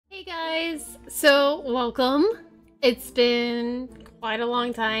Hey guys, so welcome. It's been quite a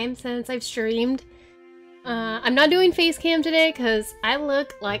long time since I've streamed. I'm not doing face cam today because I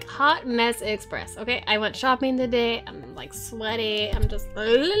look like hot mess express. Okay, I went shopping today. I'm like sweaty. I'm just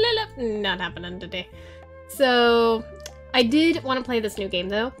not happening today. So I did want to play this new game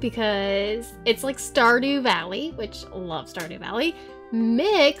though because it's like Stardew Valley, which I love Stardew Valley,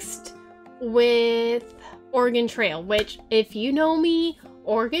 mixed with Oregon Trail, which if you know me,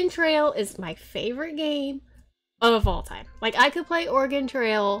 Oregon Trail is my favorite game of all time. Like, I could play Oregon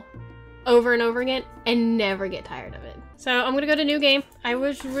Trail over and over again and never get tired of it. So I'm gonna go to new game. I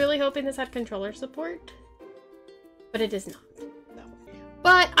was really hoping this had controller support, but it does not. So.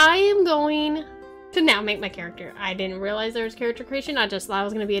 But I am going to now make my character. I didn't realize there was character creation. I just thought it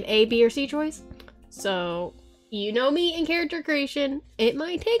was gonna be an A, B, or C choice. So you know me in character creation. It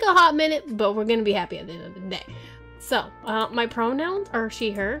might take a hot minute, but we're gonna be happy at the end of the day. So, my pronouns are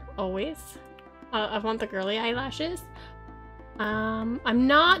she, her, always. I want the girly eyelashes. I'm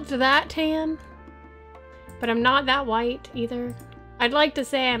not that tan, but I'm not that white either. I'd like to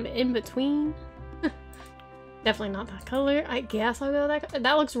say I'm in between. Definitely not that color. I guess I'll go that color.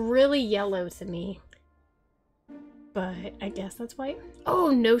 That looks really yellow to me. But I guess that's white.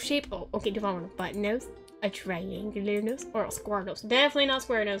 Oh, nose shape. Oh, okay, do I want a button nose? A triangular nose? Or a square nose? Definitely not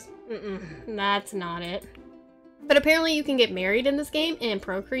square nose. That's not it. But apparently you can get married in this game and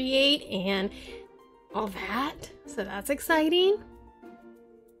procreate and all that. So that's exciting.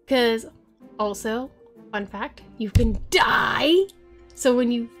 Because also, fun fact, you can die. So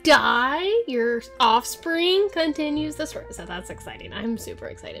when you die, your offspring continues the story. So that's exciting. I'm super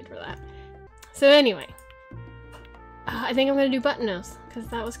excited for that. So anyway, I think I'm going to do button nose because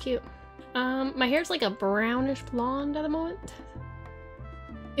that was cute. My hair's like a brownish blonde at the moment.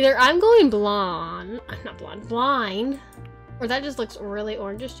 Either I'm going blonde, not blonde, blind, or that just looks really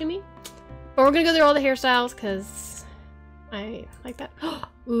orangish to me. But we're gonna go through all the hairstyles because I like that.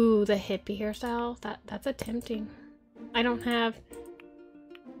 Ooh, the hippie hairstyle. That's a tempting. I don't have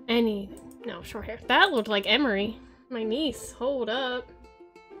any, no, short hair. That looked like Emery, my niece. Hold up.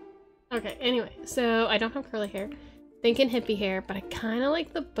 Okay, anyway, so I don't have curly hair. Thinking hippie hair, but I kind of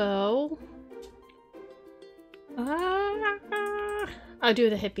like the bow. I'll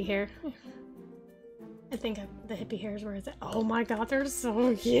do the hippie hair. I think the hippie hair is where it's at. Oh my god, they're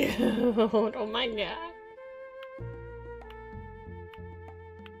so cute. Oh my god.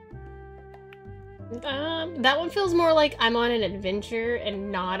 That one feels more like I'm on an adventure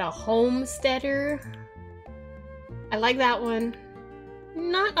and not a homesteader. I like that one.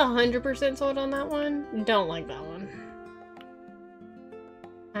 Not 100% sold on that one. Don't like that one.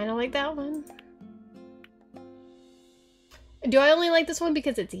 Kinda like that one. Do I only like this one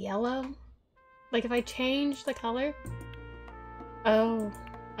because it's yellow? Like if I change the color? Oh,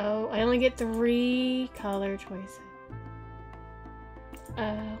 I only get 3 color choices.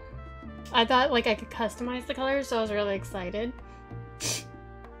 I thought like I could customize the colors, so I was really excited.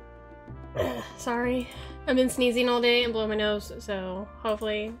 Sorry, I've been sneezing all day and blowing my nose, so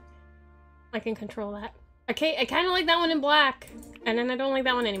hopefully I can control that. Okay, I kind of like that one in black, and then I don't like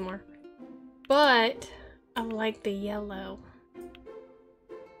that one anymore. But I like the yellow.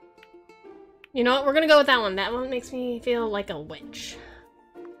 You know what? We're gonna go with that one. That one makes me feel like a witch.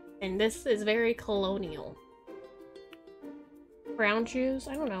 And this is very colonial. Brown shoes?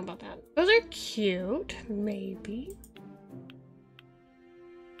 I don't know about that. Those are cute. Maybe.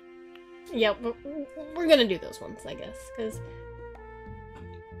 Yeah, we're gonna do those ones, I guess. Because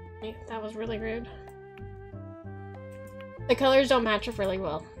yeah, that was really rude. The colors don't match up really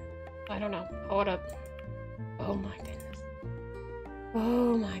well. I don't know. Hold up. Oh my goodness.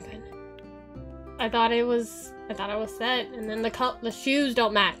 Oh my goodness. I thought I was set, and then the shoes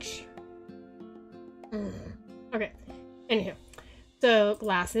don't match. Okay, anywho. So,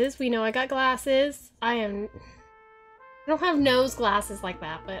 glasses. We know I got glasses. I don't have nose glasses like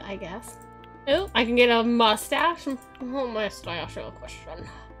that, but I guess. Oh, I can get a mustache. Oh, mustache, a question.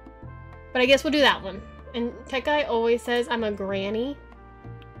 But I guess we'll do that one. And Tech Guy always says I'm a granny.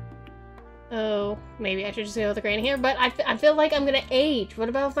 So maybe I should just go with the granny hair, but I feel like I'm gonna age. What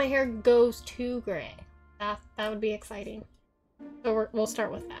about if my hair goes too gray? That would be exciting. So we'll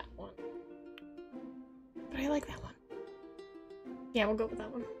start with that one. But I like that one. Yeah, we'll go with that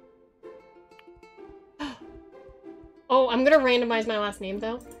one. Oh, I'm gonna randomize my last name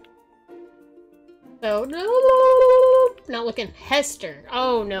though. So not looking Hester.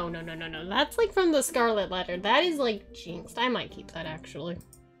 Oh no. That's like from the Scarlet Letter. That is like jinxed. I might keep that actually.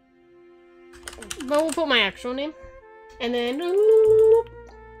 But we'll put my actual name. And then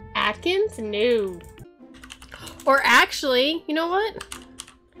Atkins? No. Or actually, you know what?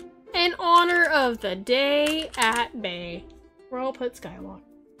 honor of the day at bay. Royal put Skywalker.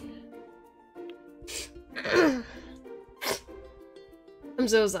 I'm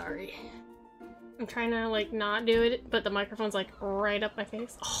so sorry. I'm trying to like not do it, but the microphone's like right up my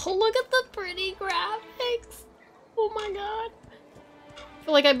face. Oh, look at the pretty graphics. Oh my god. I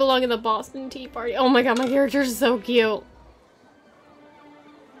feel like I belong in the Boston Tea Party. Oh my god, my character's so cute.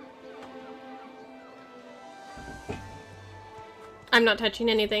 I'm not touching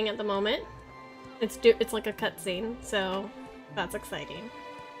anything at the moment. It's like a cutscene, so that's exciting.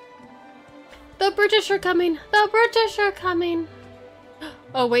 The British are coming! The British are coming!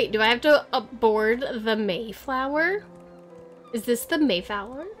 Oh wait, do I have to aboard the Mayflower? Is this the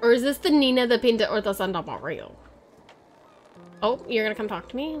Mayflower? Or is this the Nina, the Pinta, or the Santa Maria? Oh, you're gonna come talk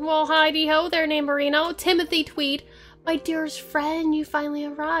to me? Well, hi-de-ho there, name Marino. Timothy Tweed. My dearest friend, you finally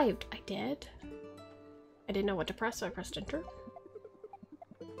arrived. I did. I didn't know what to press, so I pressed enter.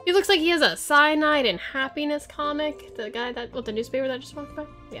 He looks like he has a Cyanide and Happiness comic. The guy that with the newspaper that just walked by?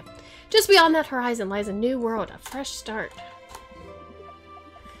 Yeah. Just beyond that horizon lies a new world, a fresh start.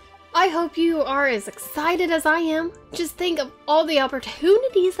 I hope you are as excited as I am. Just think of all the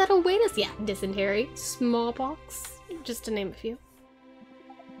opportunities that await us. Yeah, dysentery, smallpox, just to name a few.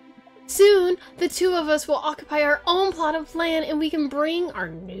 Soon, the two of us will occupy our own plot of land and we can bring our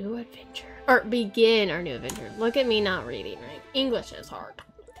new adventure. Or begin our new adventure. Look at me not reading, right? English is hard.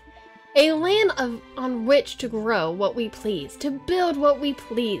 A land on which to grow what we please, to build what we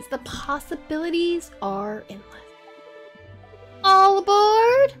please. The possibilities are endless. All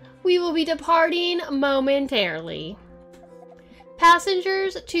aboard! We will be departing momentarily.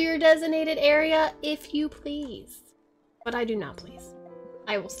 Passengers to your designated area, if you please. But I do not please.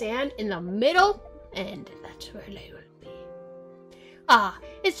 I will stand in the middle, and that's where they will be. Ah,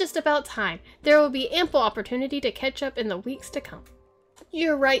 it's just about time. There will be ample opportunity to catch up in the weeks to come.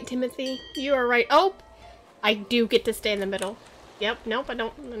 You're right, Timothy. You are right. Oh, I do get to stay in the middle. Yep, nope, I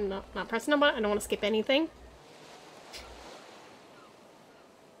don't. I'm not pressing a button. I don't want to skip anything.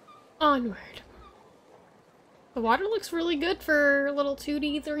 Onward. The water looks really good for a little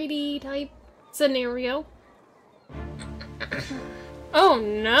 2D, 3D type scenario. Oh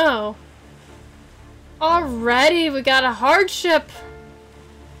no. Already we got a hardship.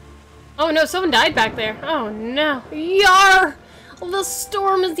 Oh no, someone died back there. Oh no. Yar! The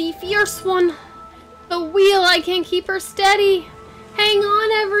storm is the fierce one. The wheel, I can't keep her steady. Hang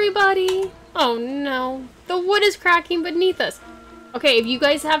on, everybody. Oh no. The wood is cracking beneath us. Okay, if you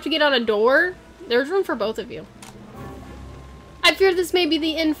guys have to get on a door, there's room for both of you. I fear this may be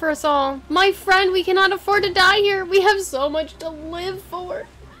the end for us all. My friend, we cannot afford to die here. We have so much to live for.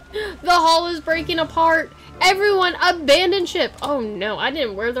 The hull is breaking apart. Everyone, abandon ship. Oh no, I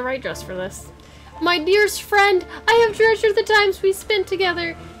didn't wear the right dress for this. My dearest friend, I have treasured the times we spent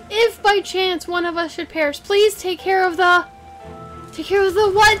together. If by chance one of us should perish, please take care of the... Take care of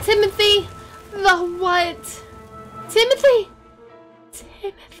the what, Timothy? The what? Timothy?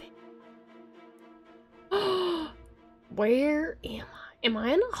 Timothy. Where am I? Am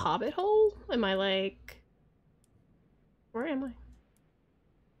I in a hobbit hole? Am I like... Where am I?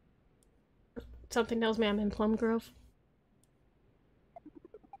 Something tells me I'm in Plum Grove.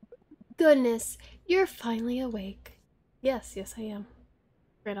 Goodness, you're finally awake. Yes, yes I am.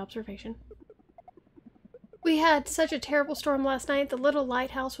 Great observation. We had such a terrible storm last night, the little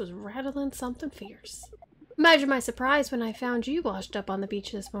lighthouse was rattling something fierce. Imagine my surprise when I found you washed up on the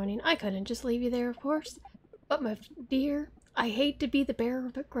beach this morning. I couldn't just leave you there, of course. But my dear, I hate to be the bearer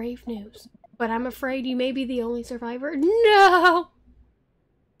of grave news, but I'm afraid you may be the only survivor. No!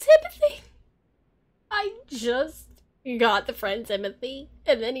 Timothy! I just got the friend Timothy,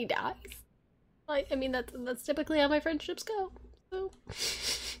 and then he dies. I mean, that's typically how my friendships go. So,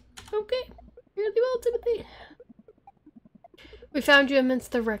 okay. Fairly well, Timothy. We found you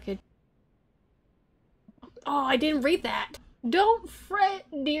amidst the wreckage. Oh, I didn't read that. Don't fret,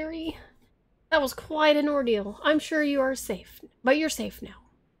 dearie. That was quite an ordeal. I'm sure you are safe, but you're safe now.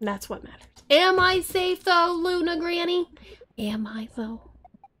 That's what matters. Am I safe though, Luna Granny? Am I though?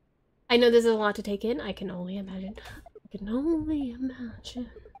 I know this is a lot to take in. I can only imagine. I can only imagine.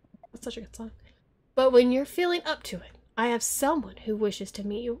 That's such a good song. But when you're feeling up to it, I have someone who wishes to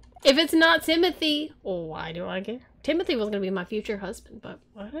meet you. If it's not Timothy, why do I care? Timothy was going to be my future husband, but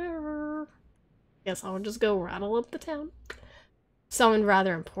whatever. Guess I'll just go rattle up the town. Someone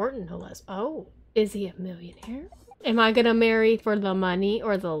rather important, no less. Oh, is he a millionaire? Am I going to marry for the money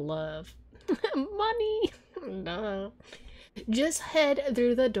or the love? Money. No. Just head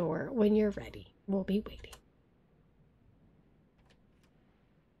through the door when you're ready. We'll be waiting.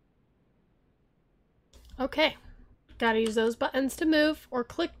 Okay. Gotta use those buttons to move or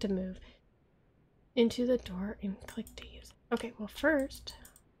click to move. into the door and click to use it. Okay, well first,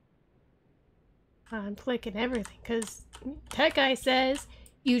 I'm clicking everything because Tech Guy says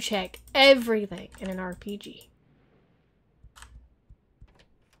you check everything in an RPG.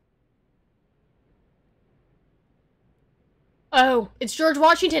 Oh, it's George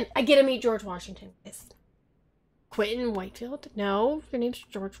Washington. I get to meet George Washington. Yes. Quentin Whitefield? No, your name's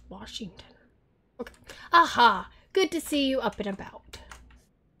George Washington. Okay. Aha! Good to see you up and about.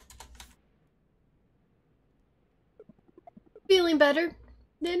 Feeling better?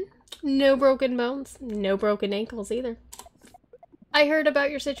 Then? No broken bones. No broken ankles either. I heard about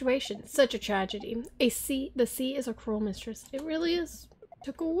your situation. Such a tragedy. The sea is a cruel mistress. It really is.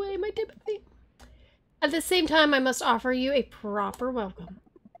 Took away my Timothy. At the same time, I must offer you a proper welcome.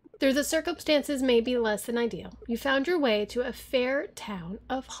 Though the circumstances may be less than ideal, you found your way to a fair town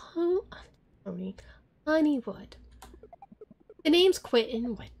of Honeywood. The name's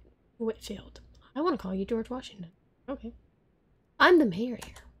Quentin Whitfield. I want to call you George Washington. Okay. I'm the mayor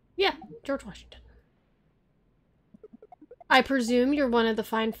here. Yeah, George Washington. I presume you're one of the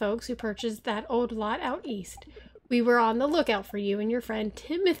fine folks who purchased that old lot out east. We were on the lookout for you and your friend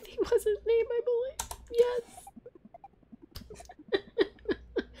Timothy was his name, I believe. Yes.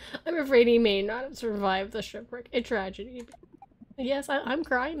 I'm afraid he may not have survived the shipwreck. A tragedy. Yes, I'm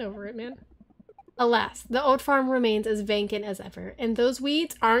crying over it, man. Alas, the old farm remains as vacant as ever, and those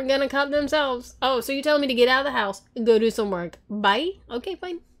weeds aren't gonna cut themselves. Oh, so you tell me to get out of the house and go do some work. Bye? Okay,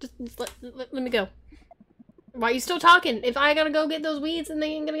 fine. Just let me go. Why are you still talking? If I gotta go get those weeds and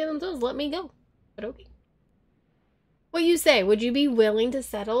they ain't gonna get themselves, let me go. But okay. What you say? Would you be willing to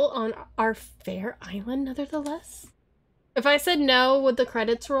settle on our fair island, nevertheless? If I said no, would the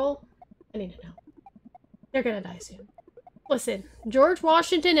credits roll? I need to know. They're gonna die soon. Listen, George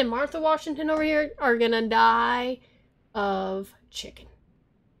Washington and Martha Washington over here are gonna die of chicken.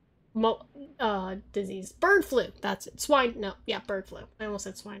 Disease. Bird flu. That's it. Swine. No. Yeah, bird flu. I almost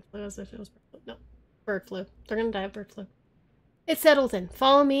said swine flu as if it was bird flu. No. Bird flu. They're gonna die of bird flu. It's settled then.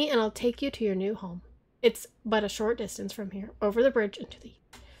 Follow me and I'll take you to your new home. It's but a short distance from here, over the bridge into the...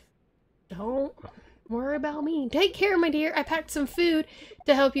 Don't worry about me. Take care, my dear. I packed some food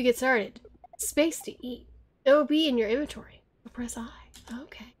to help you get started. Space to eat. It will be in your inventory. Press I.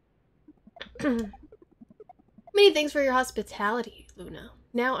 Okay. Many thanks for your hospitality, Luna.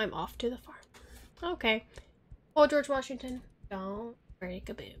 Now I'm off to the farm. Okay. Oh, George Washington, don't break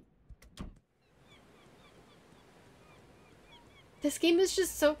a boo. This game is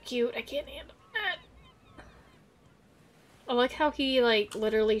just so cute. I can't handle it. I like how he, like,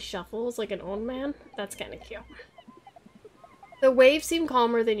 literally shuffles like an old man. That's kind of cute. The waves seem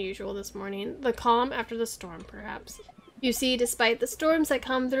calmer than usual this morning. The calm after the storm, perhaps. You see, despite the storms that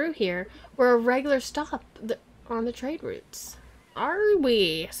come through here, we're a regular stop on the trade routes. Are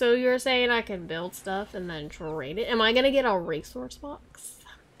we? So you're saying I can build stuff and then trade it? Am I gonna get a resource box?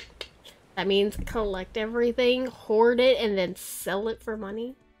 That means collect everything, hoard it, and then sell it for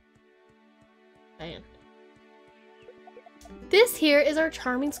money? Man. This here is our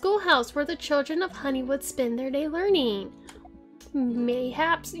charming schoolhouse where the children of Honeywood spend their day learning.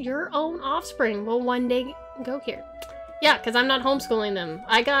 Mayhaps your own offspring will one day go here. Yeah, because I'm not homeschooling them.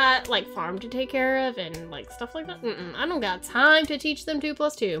 I got, like, farm to take care of and, like, stuff like that. I don't got time to teach them 2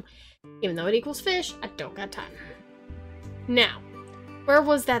 + 2. Even though it equals fish, I don't got time. Now, where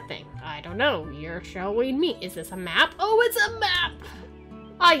was that thing? I don't know. You're showing me. Is this a map? Oh, it's a map!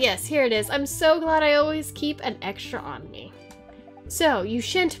 Ah, yes, here it is. I'm so glad I always keep an extra on me. So, you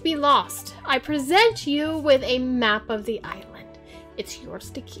shan't be lost. I present you with a map of the island. It's yours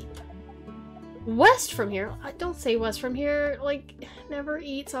to keep. West from here? Don't say west from here. Like, never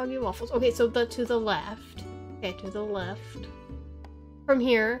eat soggy waffles. Okay, so to the left. Okay, to the left. From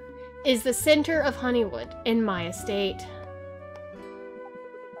here is the center of Honeywood in my estate.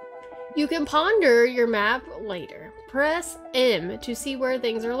 You can ponder your map later. Press M to see where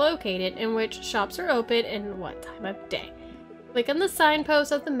things are located and which shops are open and what time of day. Click on the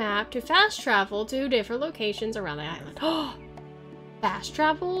signpost of the map to fast travel to different locations around the island. Oh, fast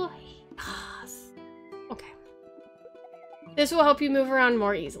travel? Yes. Okay. This will help you move around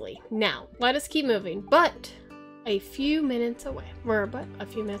more easily. Now, let us keep moving, but a few minutes away. We're but a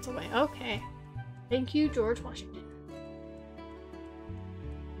few minutes away. Okay. Thank you, George Washington.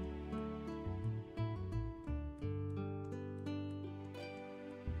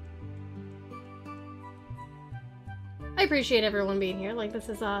 I appreciate everyone being here. Like, this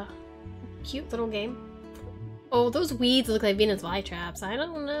is a cute little game. Oh, those weeds look like Venus flytraps. I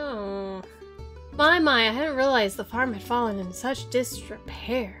don't know. My, I hadn't realized the farm had fallen in such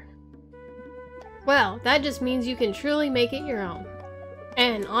disrepair. Well, that just means you can truly make it your own.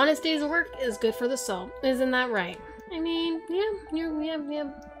 And honest day's work is good for the soul. Isn't that right? I mean, yeah,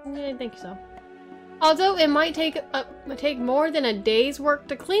 I think so. Although it might take more than a day's work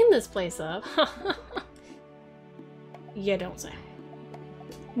to clean this place up. You don't say.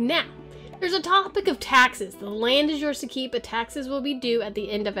 Now, there's a topic of taxes. The land is yours to keep, but taxes will be due at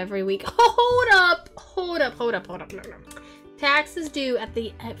the end of every week. Hold up. No. Taxes due at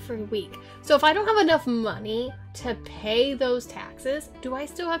the every week. So if I don't have enough money to pay those taxes, do I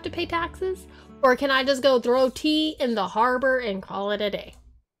still have to pay taxes? Or can I just go throw tea in the harbor and call it a day?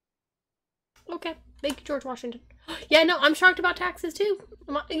 Okay. Thank you, George Washington. Yeah, no, I'm shocked about taxes too.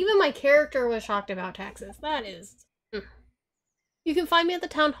 Even my character was shocked about taxes. That is... You can find me at the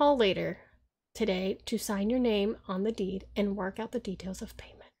town hall later today to sign your name on the deed and work out the details of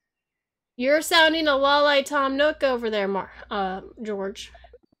payment. You're sounding a lot like Tom Nook over there, George.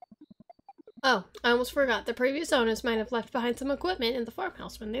 Oh, I almost forgot. The previous owners might have left behind some equipment in the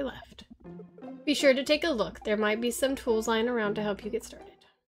farmhouse when they left. Be sure to take a look. There might be some tools lying around to help you get started.